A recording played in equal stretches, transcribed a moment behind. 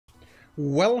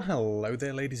Well, hello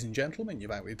there, ladies and gentlemen. You're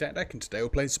back with Deck, and today we're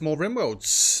playing some more Rimworld.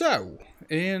 So,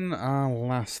 in our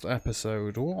last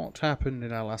episode, what happened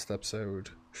in our last episode?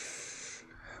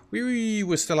 We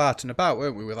were still out and about,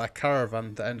 weren't we, with our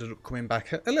caravan that ended up coming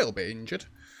back a little bit injured.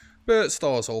 But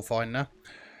Star's all fine now.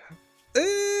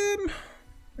 I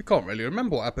can't really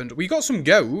remember what happened. We got some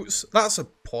goats, that's a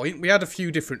point. We had a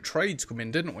few different trades come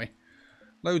in, didn't we?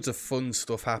 Loads of fun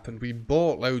stuff happened. We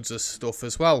bought loads of stuff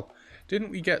as well.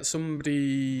 Didn't we get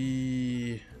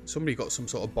somebody... Somebody got some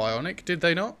sort of bionic, did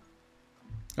they not?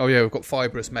 Oh yeah, we've got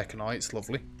fibrous mechanites,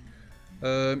 lovely.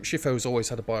 Shifo's always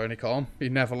had a bionic arm. He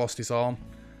never lost his arm.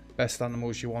 Best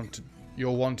animals you're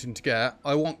wanting to get.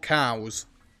 I want cows.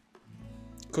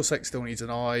 Corsair still needs an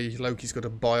eye. Loki's got a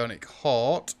bionic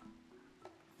heart.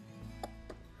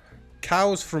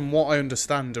 Cows, from what I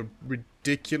understand, are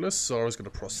ridiculous, so I was got a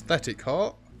prosthetic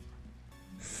heart.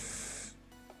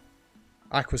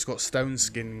 Aqua's got stone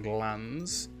skin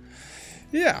glands.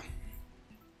 Yeah.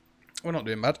 We're not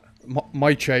doing bad.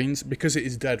 My chains, because it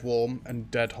is dead warm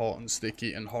and dead hot and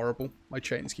sticky and horrible, my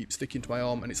chains keep sticking to my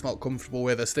arm and it's not comfortable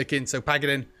where they're sticking, so pack it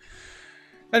in.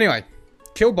 Anyway,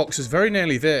 kill box is very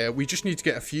nearly there. We just need to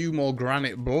get a few more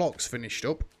granite blocks finished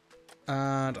up.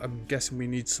 And I'm guessing we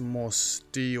need some more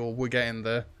steel. We're getting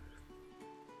there.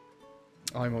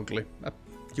 I'm ugly.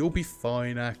 You'll be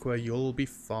fine, Aqua. You'll be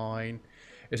fine.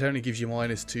 It only gives you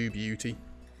 -2 beauty.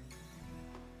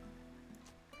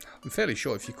 I'm fairly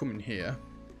sure if you come in here,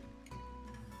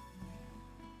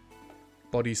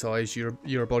 body size,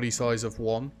 you're a body size of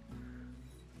 1.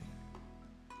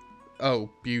 Oh,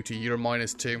 beauty, you're a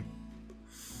 -2.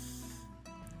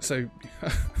 So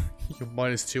you're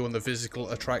 -2 on the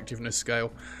physical attractiveness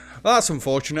scale. That's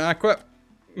unfortunate, Aqua.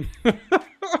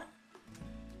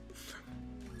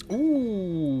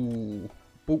 Ooh.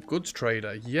 Bulk goods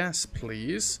trader, yes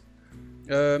please.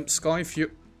 Sky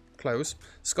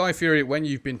Fury, when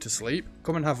you've been to sleep,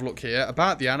 come and have a look here.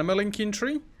 About the animal linking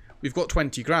tree, we've got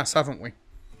 20 grass, haven't we?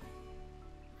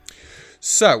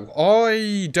 So,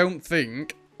 I don't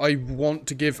think I want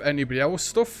to give anybody else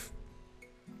stuff.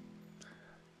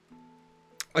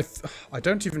 I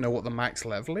don't even know what the max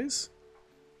level is.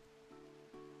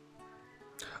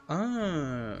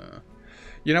 Ah.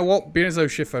 You know what, being as though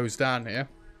Shifo's down here,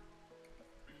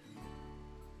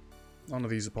 none of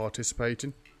these are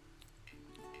participating.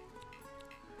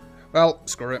 Well,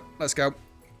 screw it. Let's go.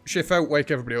 Shifo, wake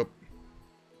everybody up.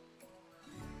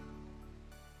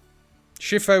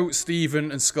 Shifo,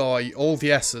 Stephen, and Sky, all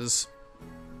the S's.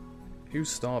 Who's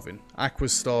starving?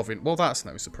 Aqua's starving. Well, that's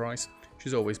no surprise.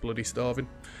 She's always bloody starving.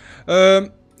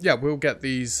 Yeah, we'll get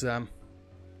these...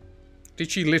 Did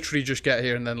she literally just get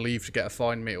here and then leave to get a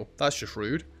fine meal? That's just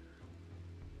rude.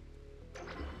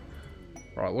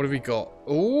 Right, what have we got?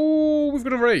 Oh, we've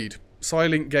got a raid.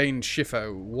 Silent gained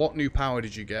Shifo. What new power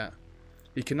did you get?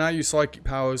 You can now use psychic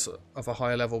powers of a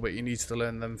higher level, but you need to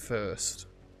learn them first.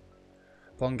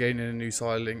 Upon gaining a new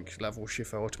silent level,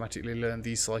 Shifo automatically learn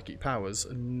these psychic powers.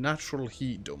 A natural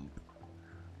heat dump.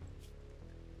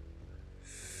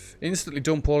 Instantly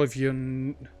dump all of your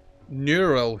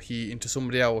neural heat into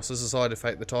somebody else. As a side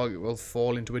effect, the target will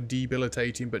fall into a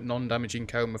debilitating but non-damaging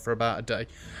coma for about a day.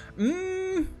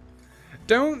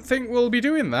 Don't think we'll be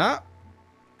doing that.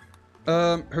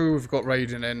 Who we've got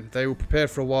raiding in? They will prepare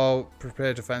for a while.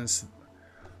 Prepare defense.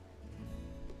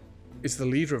 Is the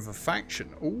leader of a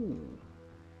faction. Ooh.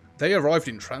 They arrived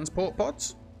in transport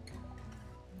pods.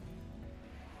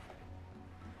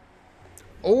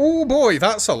 Oh boy,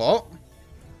 that's a lot.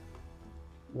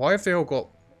 Why have they all got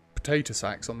potato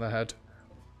sacks on their head?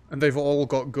 And they've all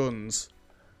got guns.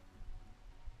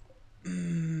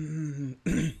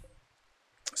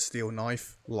 Steel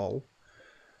knife, lol.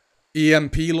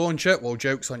 EMP launcher, well,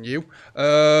 joke's on you.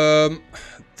 They're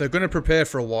going to prepare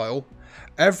for a while.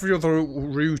 Every other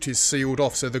route is sealed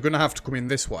off, so they're going to have to come in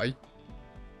this way.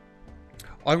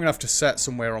 I'm going to have to set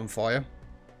somewhere on fire.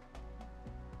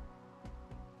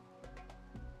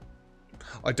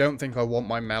 I don't think I want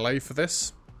my melee for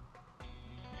this.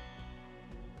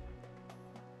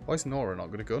 Why is Nora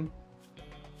not got a gun?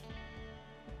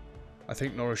 I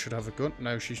think Nora should have a gun.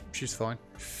 No, she's fine.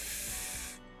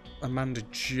 Amanda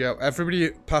Joe.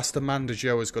 Everybody past Amanda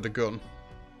Joe has got a gun.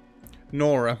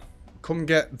 Nora, come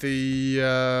get the...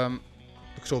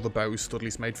 look at all the bows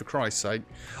Studley's made, for Christ's sake.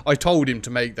 I told him to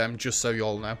make them, just so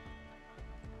y'all know.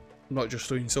 I'm not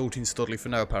just insulting Studley for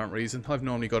no apparent reason. I've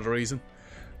normally got a reason.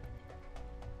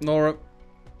 Nora,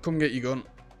 come get your gun.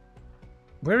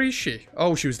 Where is she?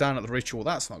 Oh, she was down at the ritual.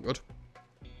 That's not good.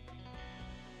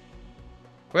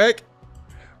 Quick!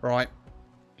 Right.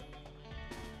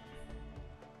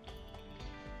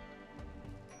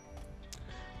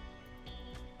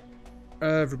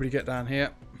 Everybody get down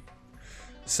here.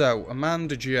 So,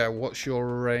 Amanda Joe, what's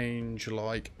your range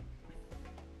like?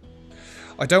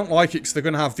 I don't like it because they're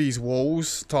going to have these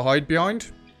walls to hide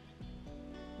behind.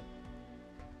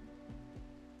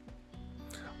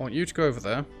 I want you to go over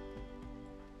there.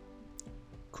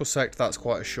 Corsair, that's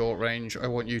quite a short range. I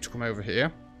want you to come over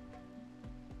here.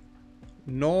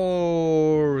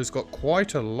 Nora's got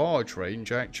quite a large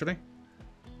range, actually.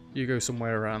 You go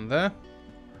somewhere around there.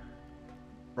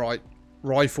 Right.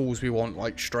 Rifles we want,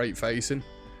 like, straight facing.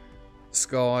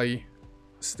 Sky.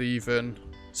 Stephen.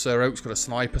 Sir Oak's got a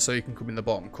sniper, so you can come in the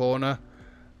bottom corner.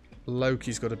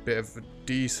 Loki's got a bit of a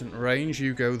decent range.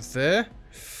 You go there.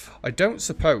 I don't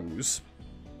suppose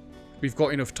we've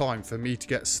got enough time for me to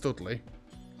get Studley.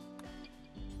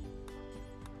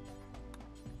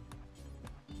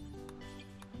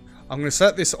 I'm going to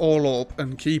set this all up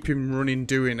and keep him running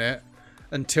doing it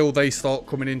until they start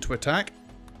coming into attack.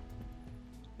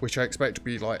 Which I expect to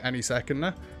be like any second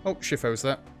now. Oh, Shifo's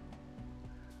there.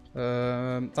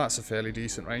 That's a fairly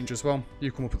decent range as well.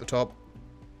 You come up at the top.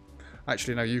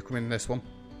 Actually, no, you come in this one.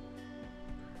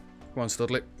 Come on,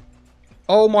 Studley.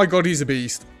 Oh my god, he's a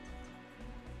beast.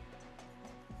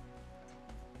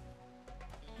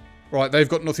 Right, they've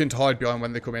got nothing to hide behind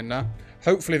when they come in now.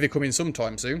 Hopefully they come in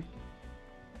sometime soon.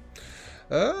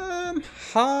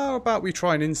 How about we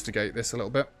try and instigate this a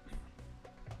little bit?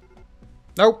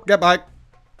 Nope, get back.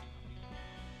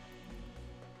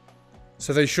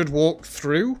 So they should walk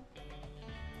through.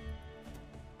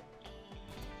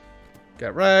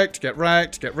 Get wrecked, get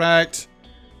wrecked, get wrecked.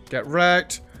 Get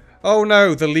wrecked. Oh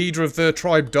no, the leader of the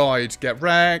tribe died. Get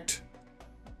wrecked.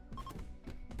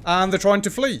 And they're trying to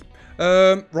flee.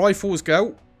 Rifles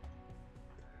go.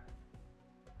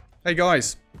 Hey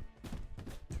guys.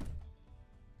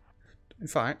 In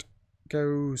fact,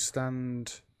 go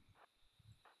stand.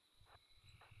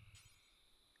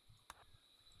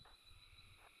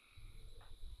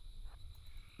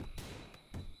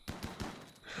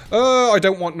 I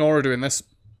don't want Nora doing this.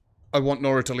 I want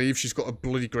Nora to leave. She's got a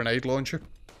bloody grenade launcher.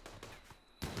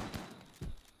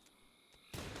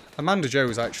 Amanda Joe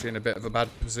is actually in a bit of a bad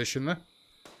position there.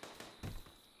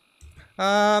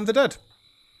 And they're dead.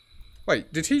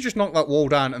 Wait, did he just knock that wall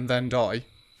down and then die?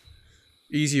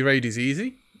 Easy raid is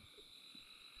easy.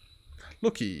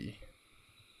 Lucky.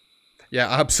 Yeah,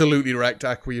 absolutely wrecked,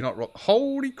 Aqua. You're not wrong.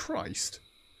 Holy Christ.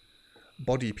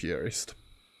 Body purist.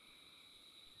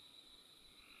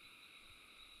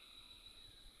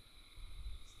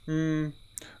 Oh,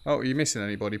 are you missing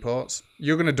any body parts?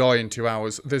 You're going to die in 2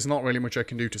 hours. There's not really much I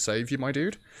can do to save you, my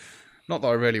dude. Not that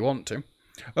I really want to.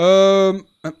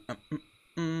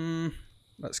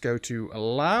 Let's go to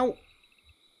allow.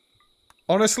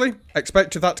 Honestly,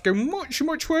 expected that to go much,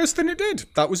 much worse than it did.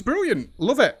 That was brilliant.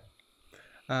 Love it.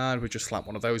 And we just slap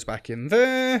one of those back in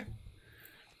there.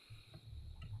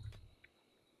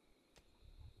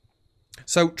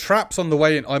 So, traps on the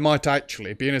way in. I might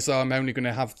actually, being as though I'm only going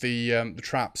to have the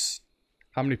traps.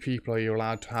 How many people are you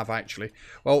allowed to have, actually?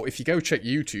 Well, if you go check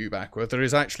YouTube, Aqua, there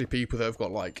is actually people that have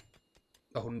got, like,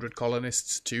 100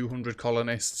 colonists, 200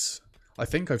 colonists. I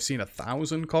think I've seen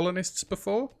 1,000 colonists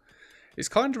before. It's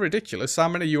kind of ridiculous how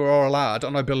many you are allowed,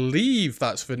 and I believe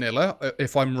that's vanilla.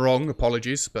 If I'm wrong,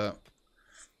 apologies, but...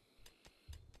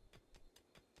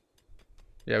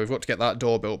 yeah, we've got to get that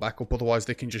door built back up, otherwise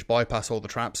they can just bypass all the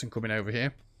traps and come in over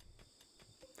here.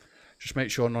 Just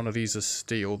make sure none of these are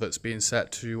steel that's being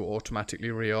set to automatically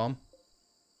rearm.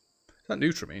 Is that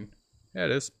Nutramine? Yeah,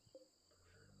 it is.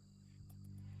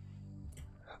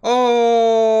 Oh!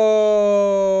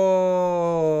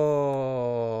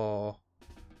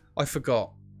 I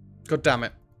forgot. God damn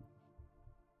it.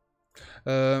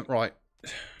 Right.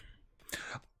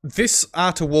 This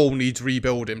outer wall needs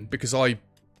rebuilding because I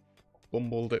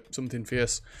bumbled it. Something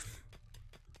fierce.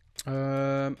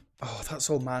 Oh,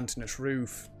 that's all mountainous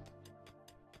roof.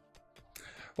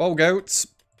 Well, goats,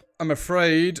 I'm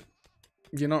afraid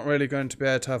you're not really going to be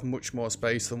able to have much more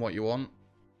space than what you want.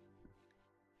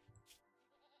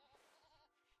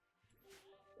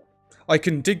 I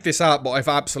can dig this out, but I've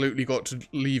absolutely got to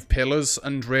leave pillars,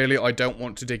 and really I don't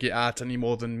want to dig it out any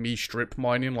more than me strip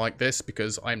mining like this,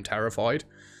 because I'm terrified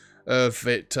of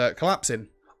it collapsing.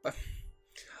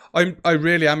 I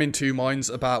really am in two minds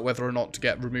about whether or not to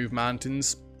get remove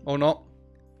mountains or not.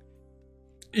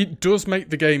 It does make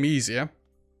the game easier.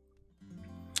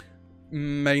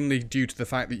 Mainly due to the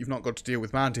fact that you've not got to deal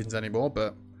with mountains anymore,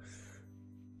 but...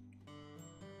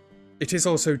 it is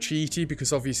also cheaty,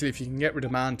 because obviously if you can get rid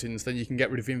of mountains, then you can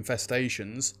get rid of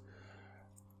infestations.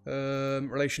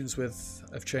 Relations with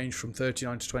have changed from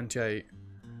 39 to 28.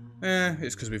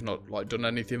 It's because we've not like done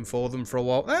anything for them for a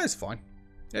while. It's fine.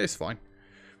 It's fine.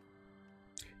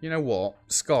 You know what?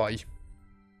 Sky.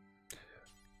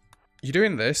 You're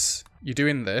doing this. You're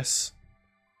doing this.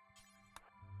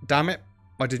 Damn it.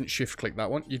 I didn't shift click that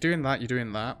one. You're doing that. You're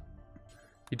doing that.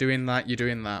 You're doing that. You're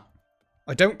doing that.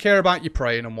 I don't care about your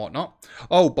praying and whatnot.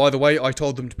 Oh, by the way, I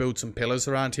told them to build some pillars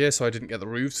around here so I didn't get the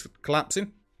roofs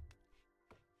collapsing.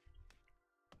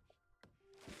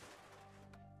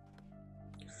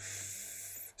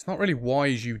 It's not really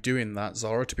wise you doing that,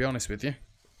 Zara, to be honest with you.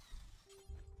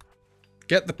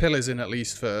 Get the pillars in at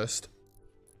least first.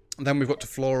 And then we've got to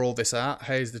floor all this out.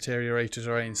 Hay's deteriorated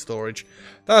terrain storage.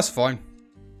 That's fine.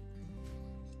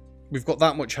 We've got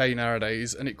that much hay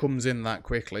nowadays, and it comes in that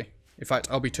quickly. In fact,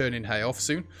 I'll be turning hay off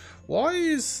soon. Why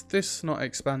is this not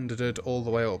expanded all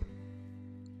the way up?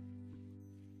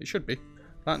 It should be.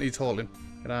 That needs hauling.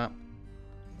 Get out.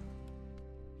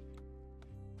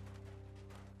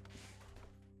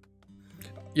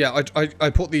 Yeah, I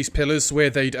put these pillars where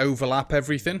they'd overlap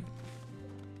everything.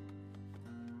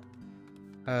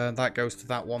 That goes to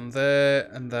that one there,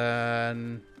 and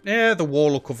then... yeah, the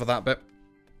wall will cover that bit.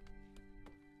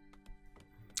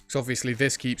 So obviously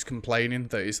this keeps complaining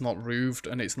that it's not roofed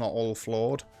and it's not all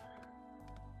floored.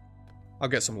 I'll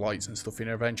get some lights and stuff in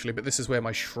here eventually, but this is where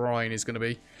my shrine is going to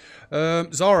be.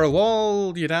 Zara,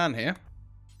 while you're down here,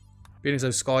 being as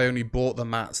though Sky only bought the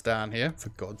mats down here, for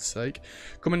God's sake,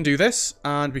 come and do this,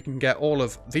 and we can get all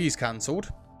of these cancelled.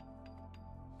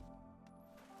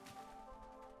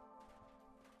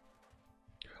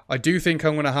 I do think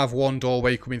I'm going to have one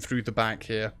doorway coming through the back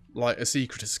here, like a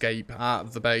secret escape out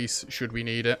of the base, should we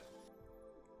need it.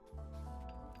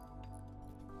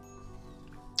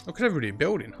 Look at everybody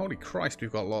building. Holy Christ,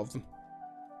 we've got a lot of them.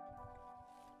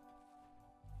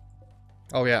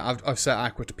 Oh yeah, I've set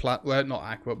Aqua to plant... well, not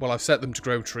Aqua. Well, I've set them to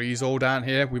grow trees all down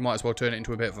here. We might as well turn it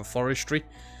into a bit of a forestry.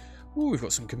 Ooh, we've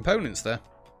got some components there.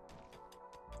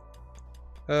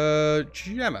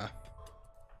 Gemma.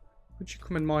 Would you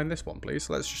come and mine this one, please?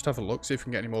 Let's just have a look, see if we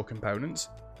can get any more components.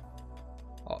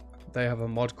 Oh, they have a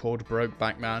mod called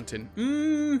Brokeback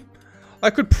Mountain.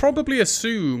 I could probably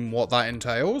assume what that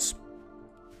entails.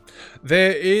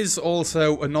 There is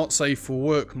also a not safe for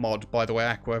work mod, by the way,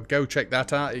 Aqua. Go check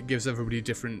that out. It gives everybody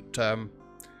different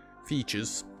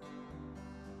features.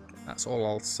 That's all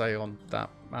I'll say on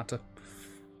that matter.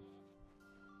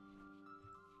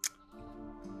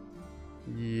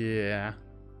 Yeah.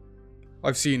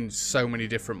 I've seen so many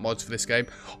different mods for this game.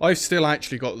 I've still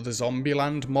actually got the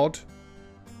Zombieland mod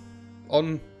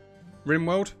on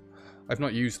Rimworld. I've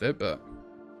not used it, but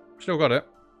still got it.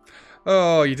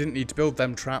 Oh, you didn't need to build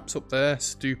them traps up there.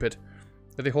 Stupid.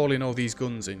 Are they hauling all these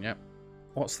guns in yet?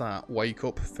 What's that? Wake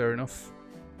up. Fair enough.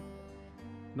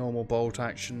 Normal bolt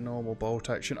action, normal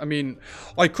bolt action. I mean,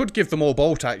 I could give them all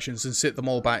bolt actions and sit them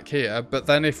all back here, but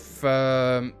then if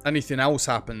anything else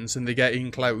happens and they get in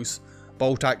close,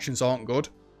 bolt actions aren't good.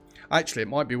 Actually, it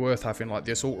might be worth having like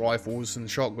the assault rifles and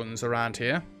shotguns around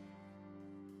here.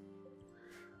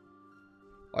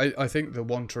 I think the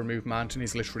one to remove mountain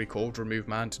is literally called remove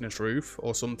mountainous roof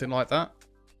or something like that.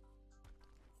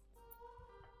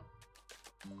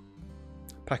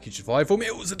 Package survival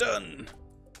meals are done.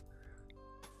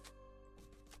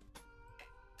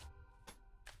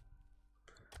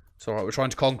 It's alright, we're trying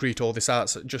to concrete all this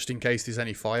out just in case there's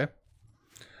any fire.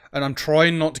 And I'm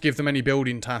trying not to give them any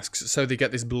building tasks so they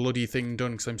get this bloody thing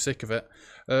done because I'm sick of it.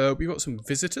 We've got some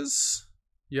visitors.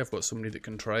 Yeah, I've got somebody that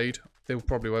can trade. They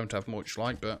probably won't have much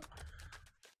like, but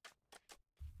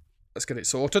let's get it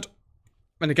sorted.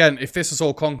 And again, if this is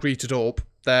all concreted up,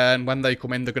 then when they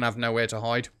come in, they're going to have nowhere to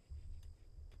hide.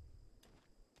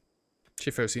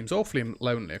 Chifo seems awfully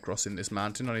lonely across in this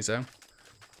mountain on his own.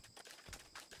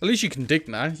 At least you can dig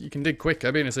now. You can dig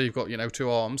quicker, being as though you've got, you know, 2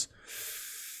 arms.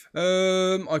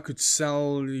 I could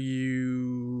sell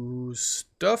you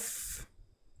stuff.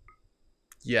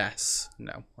 Yes.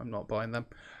 No, I'm not buying them.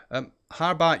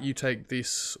 How about you take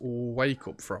this wake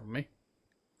up from me?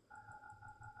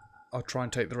 I'll try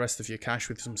and take the rest of your cash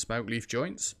with some smoke leaf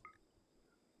joints.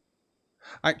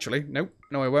 Actually, nope.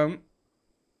 No, I won't.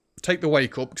 Take the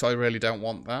wake up, because I really don't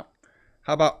want that.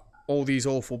 How about all these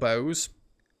awful bows?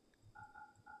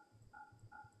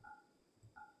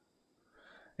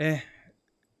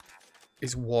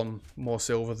 Is 1 more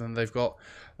silver than they've got.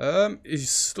 Is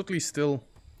Studley still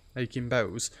making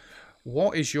bows?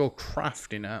 What is your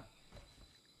crafting at?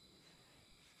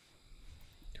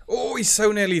 Oh, he's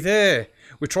so nearly there.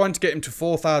 We're trying to get him to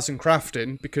 4,000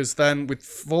 crafting, because then with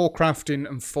 4 crafting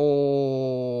and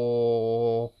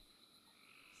 4...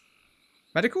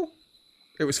 medical?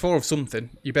 It was 4 of something.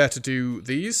 You better do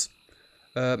these.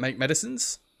 Make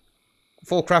medicines.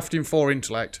 4 crafting, 4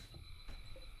 intellect.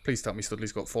 Please tell me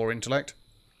Studley's got 4 intellect.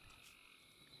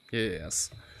 Yes.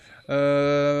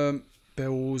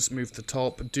 Bills, move to the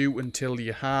top. Do until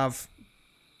you have...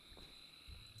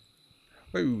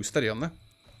 Oh, steady on there.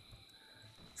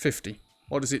 50.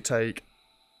 What does it take?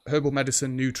 Herbal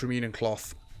medicine, Nutrimine and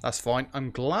cloth. That's fine.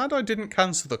 I'm glad I didn't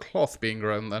cancel the cloth being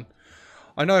grown then.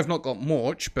 I know I've not got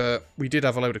much, but we did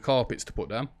have a load of carpets to put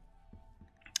down.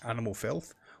 Animal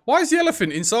filth. Why is the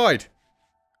elephant inside?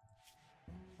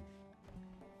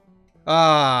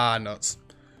 Ah, nuts.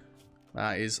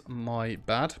 That is my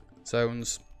bad.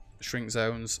 Zones. Shrink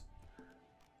zones.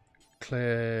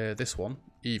 Clear this one.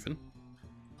 Even.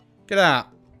 Get out.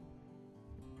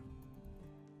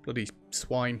 Bloody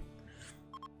swine.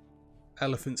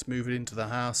 Elephants moving into the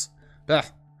house. Ah.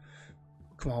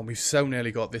 Come on, we've so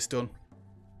nearly got this done.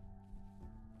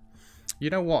 You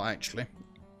know what, actually?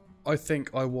 I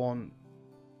think I want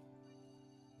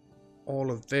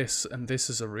all of this and this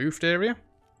as a roofed area.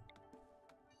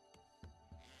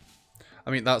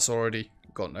 I mean, that's already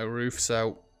got no roof,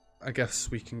 so I guess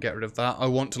we can get rid of that. I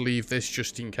want to leave this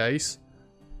just in case.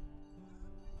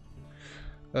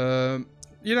 You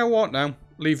know what now?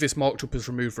 Leave this marked up as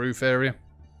remove roof area.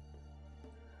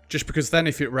 Just because then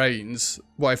if it rains,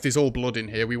 well, if there's all blood in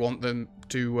here, we want them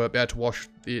to be able to wash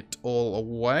it all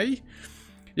away.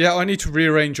 Yeah, I need to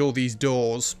rearrange all these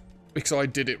doors because I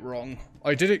did it wrong.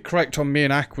 I did it correct on me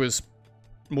and Aqua's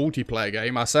multiplayer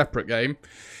game, our separate game.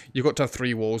 You've got to have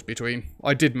 3 walls between.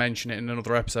 I did mention it in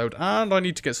another episode, and I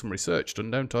need to get some research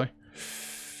done, don't I?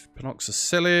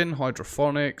 Penoxycillin,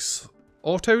 hydrophonics,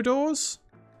 auto doors,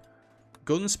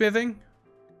 gunsmithing,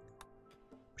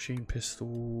 machine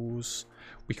pistols.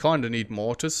 We kind of need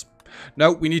mortars.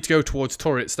 No, we need to go towards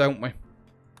turrets, don't we?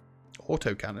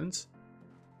 Auto cannons.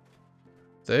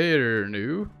 They're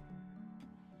new.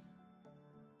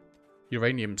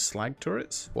 Uranium slag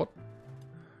turrets? What?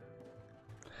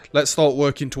 Let's start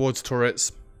working towards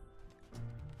turrets.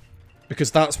 Because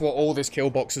that's what all this kill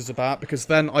box is about. Because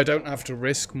then I don't have to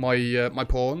risk my my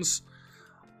pawns.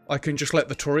 I can just let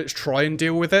the turrets try and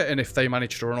deal with it. And if they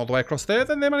manage to run all the way across there,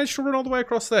 then they manage to run all the way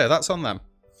across there. That's on them.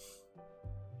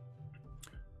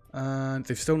 And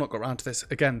they've still not got around to this.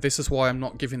 Again, this is why I'm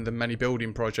not giving them many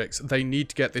building projects. They need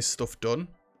to get this stuff done.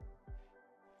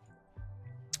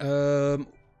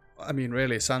 I mean,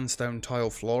 really, a sandstone tile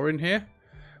floor in here.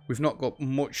 We've not got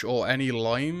much or any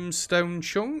limestone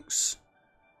chunks.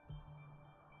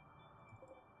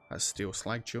 That's steel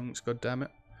slag chunks, god damn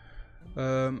it.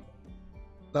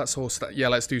 That's all. Yeah,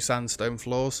 let's do sandstone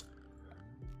floors.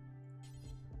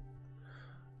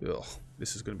 Ugh,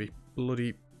 this is going to be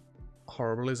bloody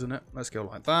horrible, isn't it? Let's go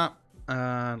like that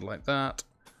and like that.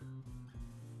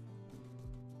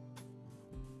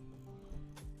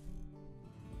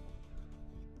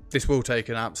 This will take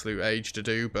an absolute age to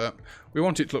do, but we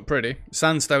want it to look pretty.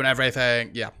 Sandstone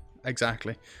everything. Yeah,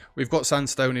 exactly. We've got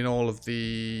sandstone in all of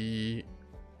the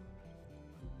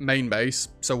main base,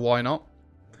 so why not?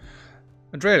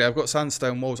 And really, I've got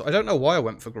sandstone walls. I don't know why I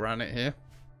went for granite here.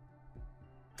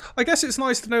 I guess it's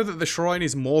nice to know that the shrine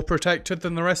is more protected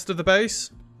than the rest of the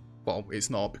base. Well, it's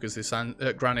not because there's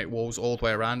granite walls all the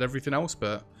way around everything else,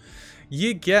 but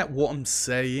you get what I'm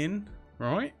saying,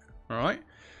 right? Right?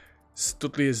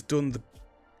 Studley has done the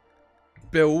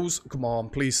bills. Come on,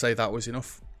 please say that was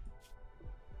enough.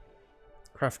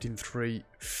 Crafting 3.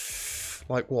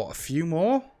 Like what, a few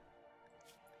more?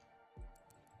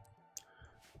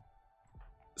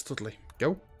 Studley,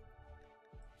 go.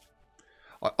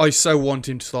 I so want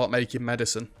him to start making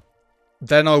medicine.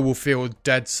 Then I will feel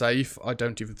dead safe. I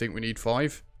don't even think we need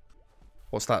 5.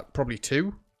 What's that? Probably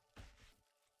 2?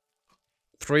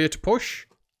 3 to push?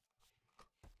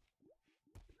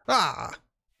 Ah!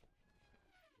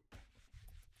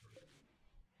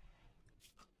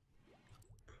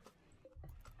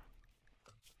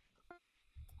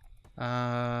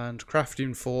 And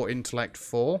crafting 4, intellect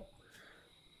 4.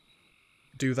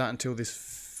 Do that until this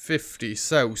 50.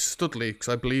 So, Studley, because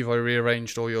I believe I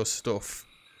rearranged all your stuff.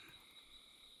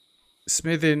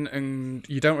 Smithing, and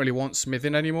you don't really want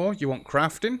smithing anymore. You want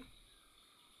crafting.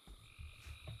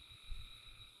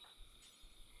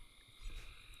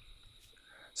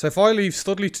 So if I leave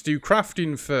Studley to do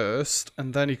crafting first,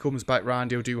 and then he comes back round,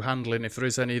 he'll do handling. If there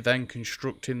is any, then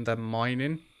constructing, then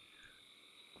mining.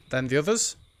 Then the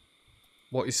others.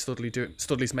 What is Studley doing?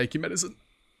 Studley's making medicine.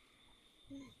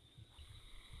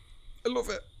 I love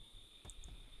it.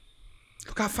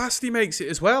 Look how fast he makes it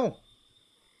as well.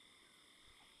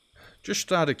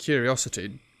 Just out of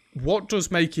curiosity, what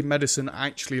does making medicine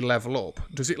actually level up?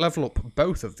 Does it level up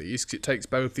both of these? Because it takes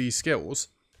both these skills.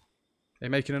 Are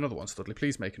you making another one, Studley?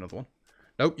 Please make another one.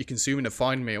 Nope, you're consuming a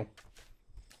fine meal.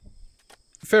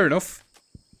 Fair enough.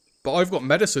 But I've got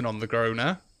medicine on the go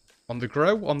now. On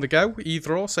the go,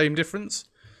 either or, same difference.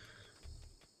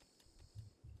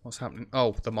 What's happening?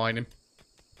 Oh, the mining.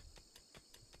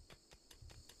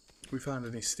 We found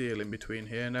any steel in between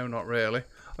here? No, not really.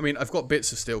 I mean, I've got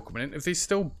bits of steel coming in. If they've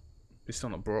still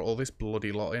not brought all this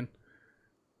bloody lot in.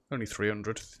 Only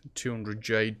 300, 200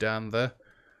 jade down there.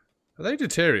 Are they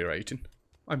deteriorating?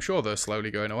 I'm sure they're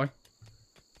slowly going away.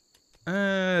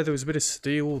 There was a bit of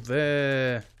steel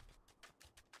there.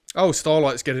 Oh,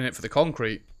 Starlight's getting it for the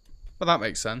concrete. Well, that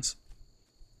makes sense.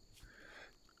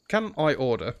 Can I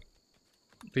order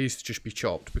these to just be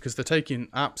chopped? Because they're taking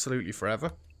absolutely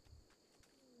forever.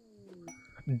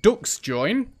 Ducks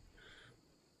join.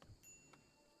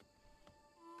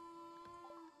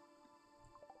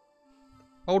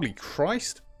 Holy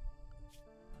Christ.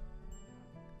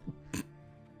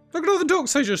 Look at all the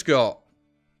ducks I just got.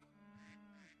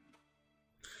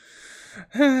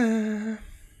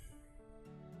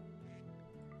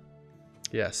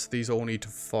 Yes, these all need to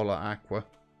follow Aqua.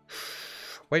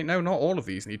 Wait, no, not all of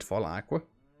these need to follow Aqua.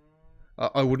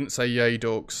 I wouldn't say yay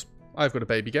ducks. I've got a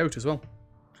baby goat as well.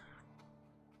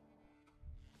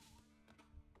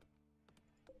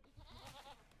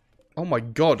 Oh my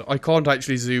god, I can't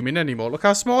actually zoom in anymore. Look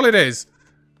how small it is.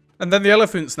 And then the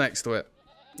elephant's next to it.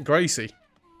 Gracie.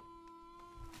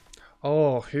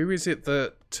 Oh, who is it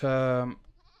that...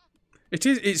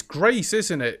 It's Grace,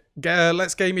 isn't it?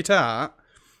 Let's game it out.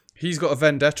 He's got a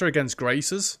vendetta against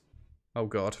Graces. Oh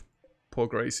god. Poor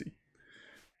Gracie.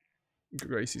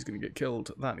 Gracie's going to get killed.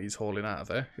 That needs hauling out of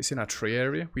there. It's in our tree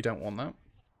area. We don't want that.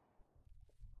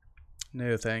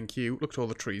 No, thank you. Look at all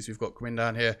the trees we've got coming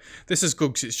down here. This is good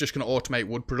because it's just going to automate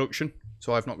wood production.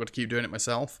 So I've not got to keep doing it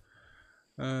myself.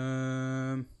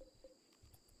 Goat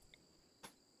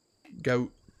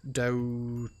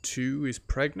Doe 2 is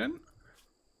pregnant.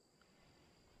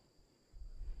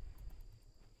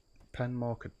 Pen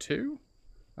marker 2.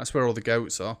 That's where all the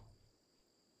goats are.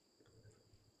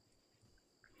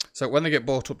 So when they get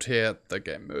brought up to here, they're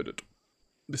getting murdered.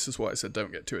 This is why I said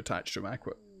don't get too attached to them,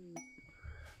 Aqua.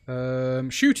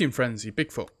 Shooting frenzy,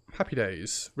 Bigfoot. Happy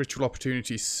days. Ritual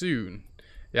opportunity soon.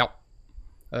 Yep.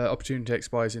 Opportunity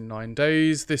expires in 9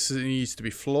 days. This needs to be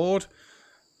floored.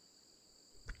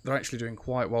 They're actually doing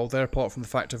quite well there, apart from the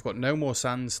fact I've got no more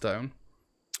sandstone.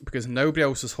 Because nobody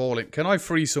else is hauling. Can I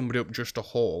free somebody up just to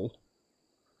haul?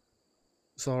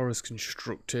 Zara's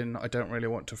constructing. I don't really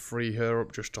want to free her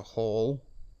up just to haul.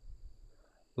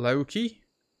 Loki?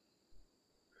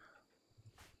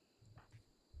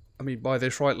 I mean, by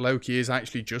this right, Loki is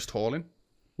actually just hauling.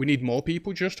 We need more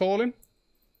people just hauling.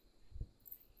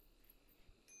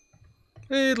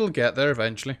 It'll get there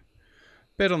eventually.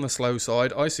 Bit on the slow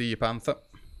side. I see you, Panther.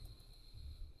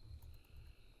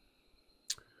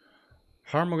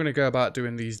 How am I going to go about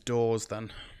doing these doors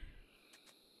then?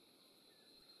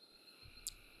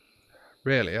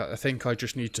 Really, I think I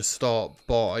just need to start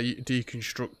by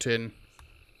deconstructing.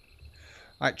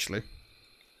 Actually,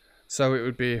 so it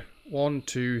would be 1,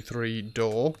 2, 3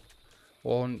 door,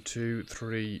 1, 2,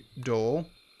 3 door,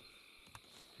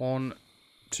 1,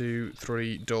 2,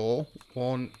 3 door,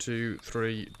 1, 2,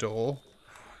 3 door,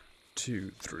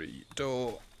 2, 3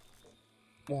 door,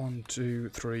 1, 2,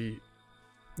 3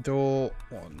 door,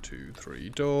 1, 2, 3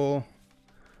 door,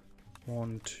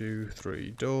 1, 2,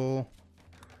 3 door,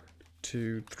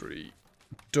 2, 3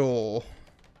 door.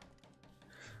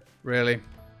 Really?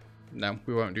 No,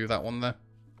 we won't do that one there.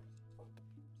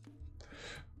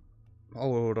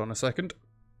 Hold on a second.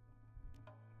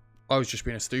 I was just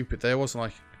being a stupid there, wasn't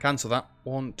I? Cancel that.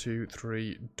 1, 2,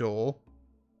 3 door.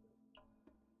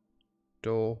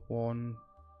 Door. 1,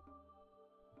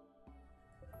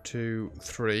 2,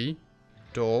 3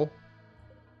 door.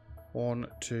 1,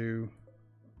 2,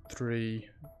 3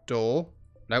 door.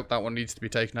 Nope, that one needs to be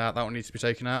taken out. That one needs to be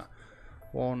taken out.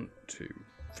 1, 2,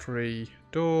 3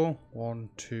 door. 1,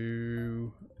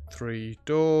 2, 3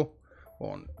 door.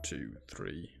 1, 2,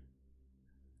 3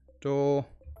 door.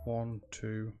 1,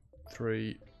 2,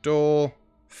 3 door.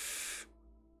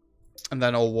 And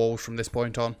then all walls from this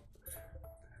point on.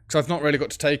 Because I've not really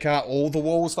got to take out all the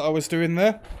walls that I was doing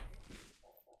there.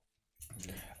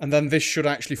 And then this should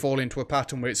actually fall into a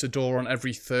pattern where it's a door on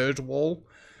every third wall.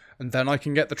 And then I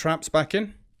can get the traps back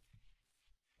in.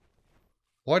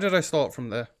 Why did I start from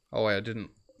there? Oh wait, I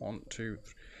didn't want to.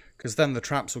 Because then the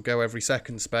traps will go every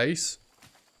second space.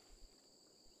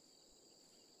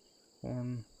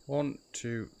 1,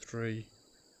 2, 3.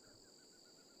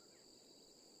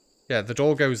 Yeah, the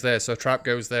door goes there, so a trap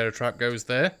goes there, a trap goes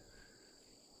there.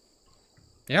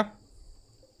 Yeah.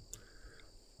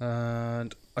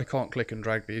 And I can't click and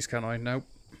drag these, can I? Nope.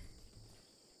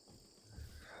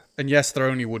 And yes, they're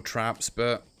only wood traps,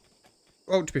 but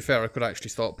Oh, to be fair, I could actually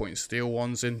start putting steel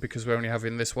ones in because we're only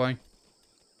having this way.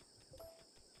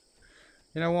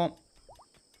 You know what?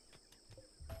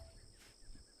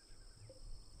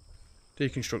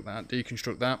 Deconstruct that,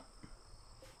 deconstruct that.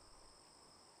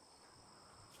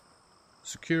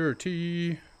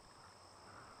 Security.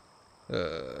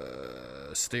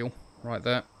 Steel, right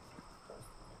there.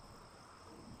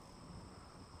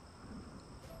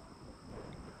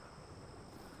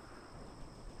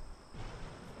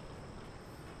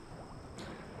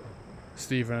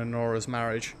 Stephen and Nora's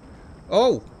marriage.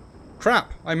 Oh!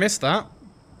 Crap, I missed that.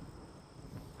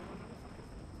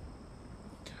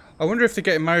 I wonder if they're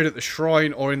getting married at the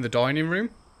shrine or in the dining room.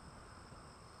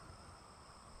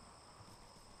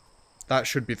 That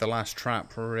should be the last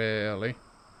trap, really.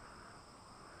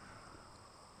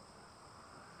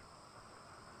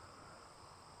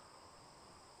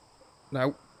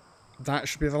 No. That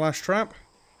should be the last trap.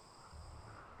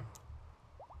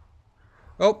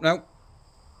 Oh, no.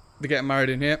 They're getting married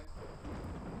in here.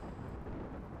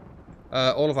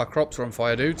 All of our crops are on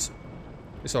fire, dudes.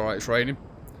 It's alright, it's raining.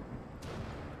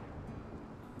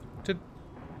 Did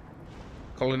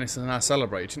colonists are now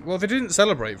celebrating? Well, they didn't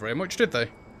celebrate very much, did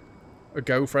they? A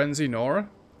go frenzy, Nora.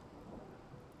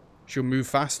 She'll move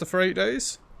faster for 8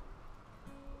 days.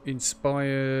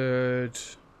 Inspired.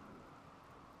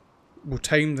 Will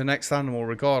tame the next animal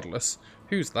regardless.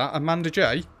 Who's that? Amanda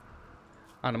J.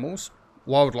 Animals.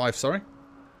 Wildlife, sorry.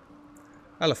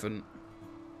 Elephant.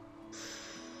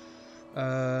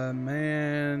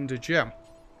 Amanda J.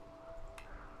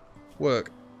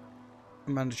 Work.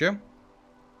 Amanda J.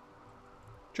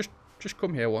 Just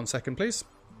come here 1 second, please.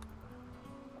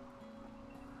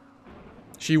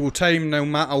 She will tame no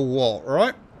matter what,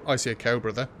 right? I see a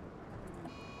cobra there.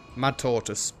 Mad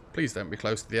tortoise. Please don't be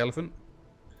close to the elephant.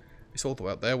 It's all the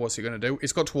way up there. What's he going to do?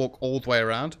 It's got to walk all the way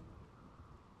around.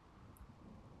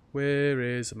 Where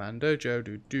is Amanda Jo?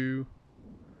 Do.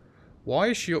 Why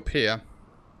is she up here?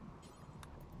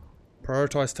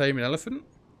 Prioritize taming elephant?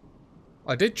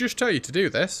 I did just tell you to do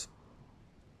this.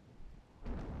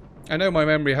 I know my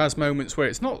memory has moments where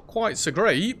it's not quite so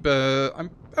great, but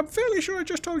I'm fairly sure I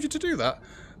just told you to do that.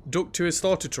 Duck 2 has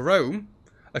started to roam.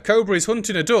 A cobra is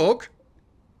hunting a duck.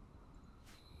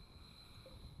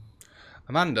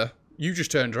 Amanda, you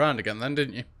just turned around again then,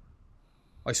 didn't you?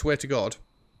 I swear to God.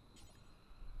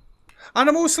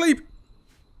 Animal sleep!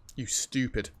 You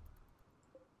stupid.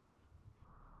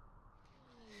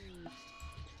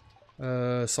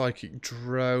 Psychic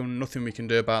drone. Nothing we can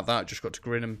do about that. Just got to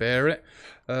grin and bear it.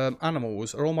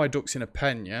 Animals. Are all my ducks in a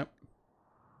pen yet?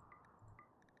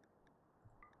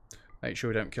 Make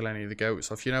sure we don't kill any of the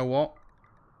goats off. You know what?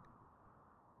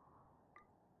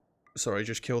 Sorry,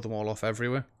 just kill them all off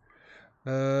everywhere.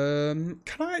 Can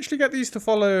I actually get these to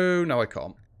follow? No, I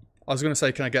can't. I was going to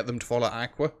say, can I get them to follow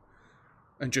Aqua?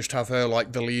 And just have her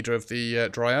like the leader of the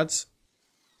Dryads?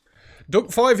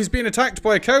 Duck 5 is being attacked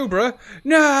by a cobra.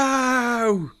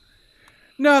 No!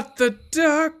 Not the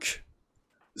duck!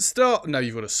 Stop! No,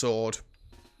 you've got a sword.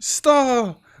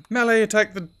 Stop! Melee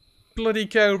attack the bloody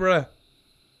cobra.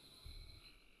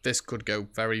 This could go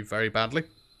very, very badly.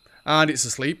 And it's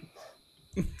asleep.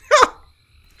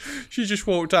 She just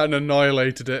walked out and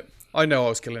annihilated it. I know I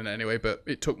was killing it anyway, but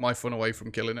it took my fun away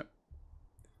from killing it.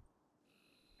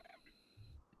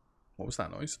 What was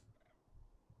that noise?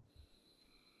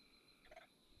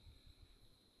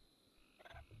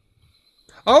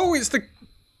 Oh, it's the...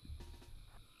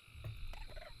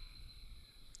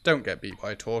 Don't get beat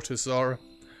by a tortoise, Zara.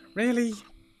 Really?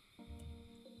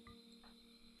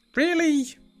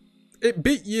 Really? It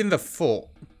bit you in the foot.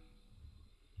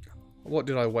 What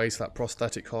did I waste that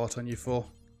prosthetic heart on you for?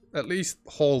 At least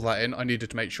haul that in. I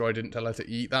needed to make sure I didn't tell her to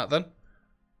eat that then.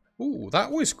 Ooh,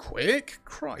 that was quick.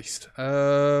 Christ.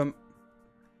 What's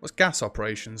gas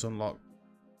operations unlocked?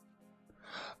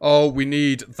 Oh, we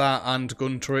need that and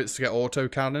gun turrets to get auto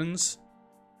cannons.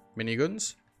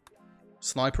 Miniguns.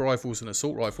 Sniper rifles and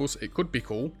assault rifles. It could be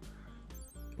cool.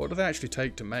 What do they actually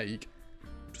take to make?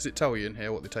 Does it tell you in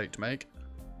here what they take to make?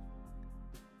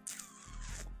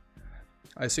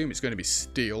 I assume it's going to be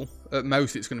steel. At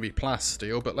most it's going to be plast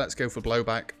steel, but let's go for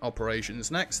blowback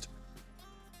operations next.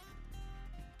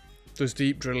 Does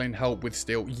deep drilling help with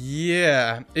steel?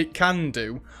 Yeah, it can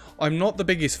do. I'm not the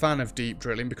biggest fan of deep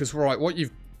drilling because, right, what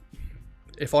you've...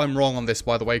 If I'm wrong on this,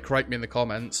 by the way, correct me in the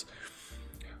comments.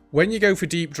 When you go for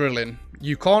deep drilling,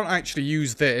 you can't actually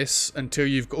use this until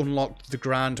you've unlocked the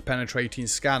ground penetrating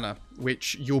scanner,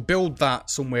 which you'll build that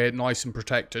somewhere nice and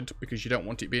protected because you don't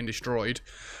want it being destroyed.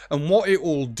 And what it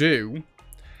will do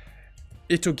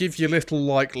it'll give you little,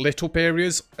 like, lit up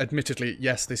areas. Admittedly,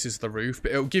 yes, this is the roof,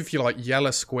 but it'll give you, like,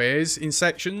 yellow squares in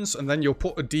sections, and then you'll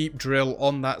put a deep drill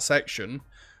on that section.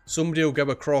 Somebody will go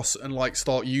across and, like,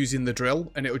 start using the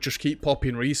drill, and it'll just keep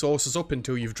popping resources up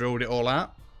until you've drilled it all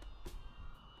out.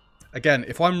 Again,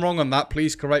 if I'm wrong on that,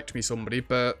 please correct me, somebody,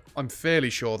 but I'm fairly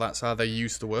sure that's how they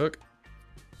used to work.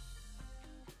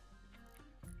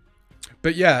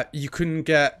 But yeah, you can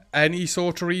get any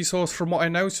sort of resource from what I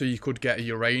know. So you could get a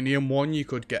uranium one, you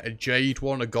could get a jade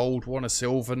one, a gold one, a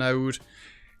silver node.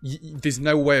 There's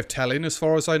no way of telling as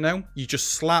far as I know. You just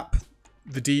slap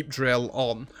the deep drill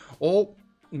on. Or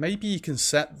maybe you can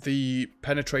set the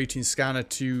penetrating scanner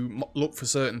to look for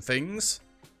certain things.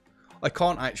 I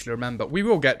can't actually remember. We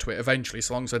will get to it eventually,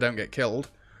 so long as I don't get killed.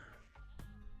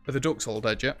 Are the ducks all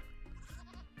dead yet?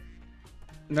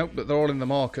 Nope, but they're all in the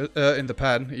market, in the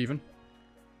pen, even.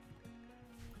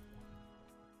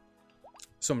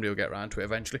 Somebody will get around to it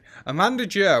eventually. Amanda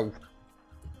Joe.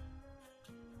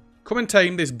 Come and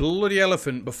tame this bloody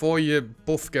elephant before your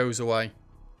buff goes away.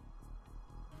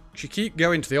 She keep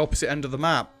going to the opposite end of the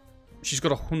map. She's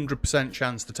got a 100%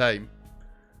 chance to tame.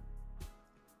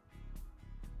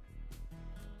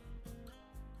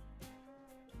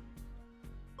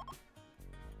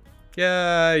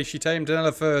 Yay, she tamed an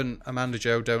elephant. Amanda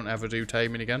Joe, don't ever do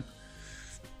taming again.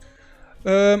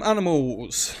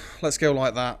 Animals. Let's go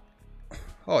like that.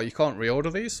 Oh, you can't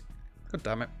reorder these? God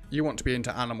damn it. You want to be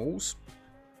into animals.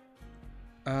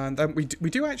 And then we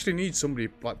do actually need somebody,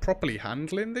 like, properly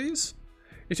handling these.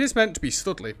 It is meant to be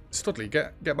Studley. Studley,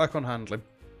 get back on handling.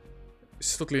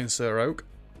 Studley and Sir Oak.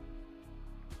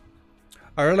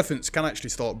 Our elephants can actually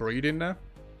start breeding now.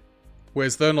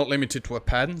 Whereas they're not limited to a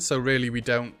pen, so really we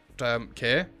don't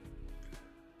care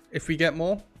if we get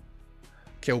more.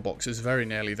 Kill box is very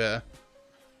nearly there.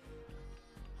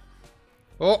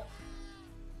 Oh!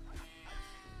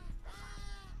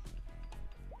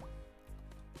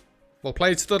 Well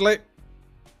played, Studley.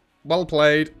 Well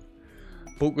played.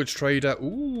 Bulk goods trader.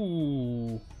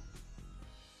 Ooh.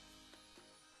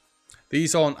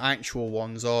 These aren't actual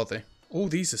ones, are they? Oh,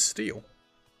 these are steel.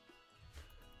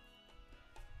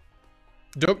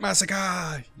 Duck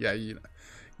massacre! Yeah, you're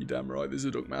damn right, there's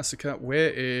a duck massacre. Where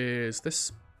is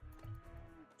this?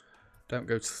 Don't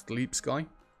go to sleep, Sky.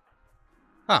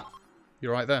 Ah,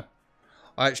 you're right there.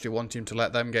 I actually want him to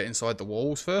let them get inside the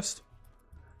walls first.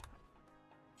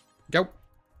 Go.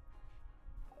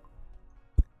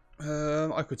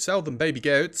 I could sell them baby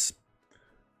goats.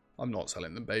 I'm not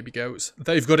selling them baby goats.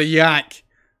 They've got a yak.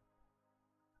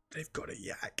 They've got a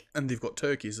yak. And they've got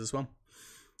turkeys as well.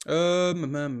 I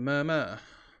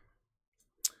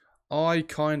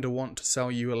kind of want to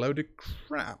sell you a load of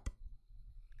crap.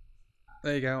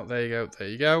 There you go, there you go, there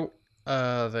you go.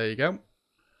 There you go.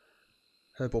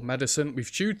 Herbal medicine.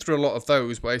 We've chewed through a lot of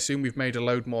those, but I assume we've made a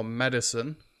load more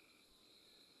medicine.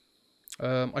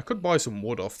 I could buy some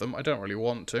wood off them. I don't really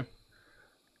want to.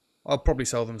 I'll probably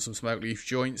sell them some smoke leaf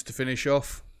joints to finish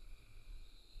off.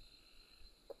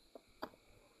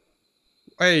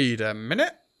 Wait a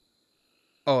minute.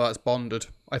 Oh, that's bonded.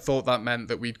 I thought that meant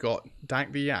that we'd got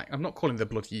Dank the Yak. I'm not calling the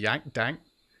bloody yak Dank.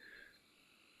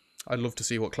 I'd love to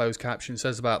see what closed caption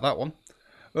says about that one.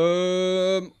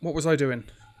 What was I doing?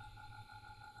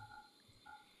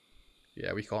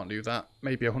 Yeah, we can't do that.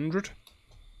 Maybe 100.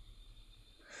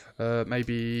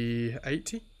 Maybe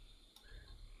 80.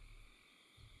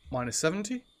 Minus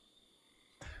 70.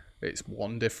 It's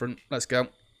one different. Let's go.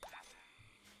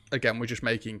 Again, we're just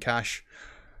making cash.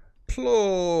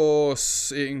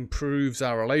 Plus, it improves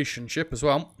our relationship as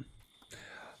well.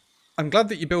 I'm glad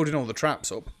that you're building all the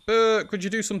traps up. But could you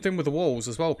do something with the walls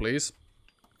as well, please?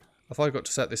 Have I got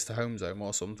to set this to home zone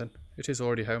or something? It is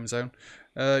already home zone.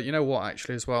 You know what,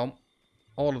 actually, as well?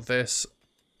 All of this.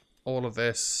 All of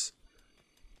this.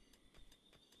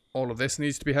 All of this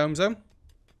needs to be home zone.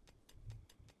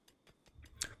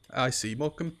 I see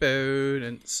more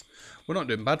components. We're not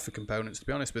doing bad for components, to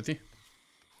be honest with you.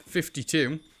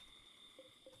 52.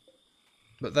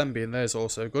 But them being there is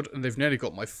also good. And they've nearly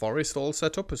got my forest all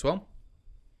set up as well.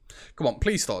 Come on,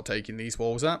 please start taking these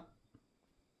walls out.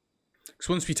 Because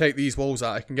once we take these walls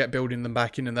out, I can get building them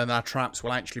back in, and then our traps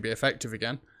will actually be effective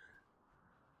again.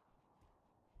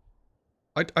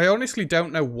 I honestly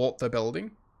don't know what they're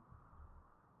building.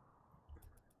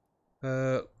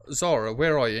 Zara,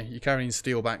 where are you? You're carrying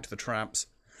steel back to the traps.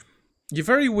 You're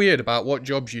very weird about what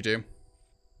jobs you do.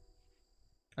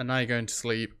 And now you're going to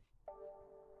sleep.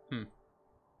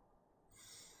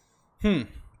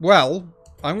 Well,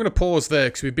 I'm going to pause there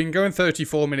because we've been going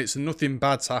 34 minutes and nothing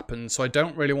bad's happened, so I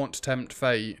don't really want to tempt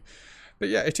fate. But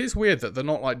yeah, it is weird that they're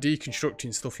not like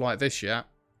deconstructing stuff like this yet.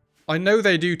 I know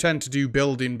they do tend to do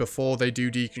building before they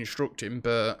do deconstructing,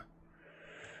 but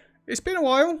it's been a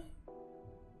while. I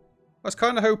was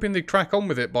kind of hoping they'd crack on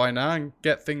with it by now and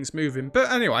get things moving.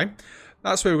 But anyway,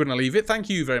 that's where we're going to leave it. Thank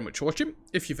you very much for watching.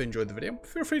 If you've enjoyed the video,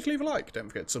 feel free to leave a like. Don't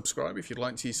forget to subscribe if you'd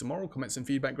like to see some more. Comments and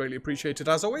feedback greatly appreciated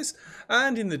as always.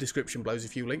 And in the description below is a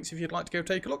few links if you'd like to go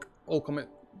take a look. Or comment...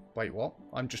 Wait, what?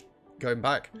 I'm just going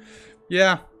back.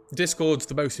 Yeah, Discord's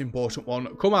the most important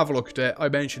one. Come have a look at it. I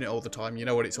mention it all the time. You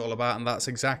know what it's all about. And that's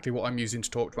exactly what I'm using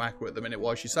to talk to Aqua at the minute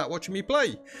while she sat watching me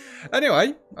play.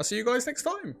 Anyway, I'll see you guys next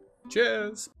time.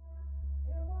 Cheers.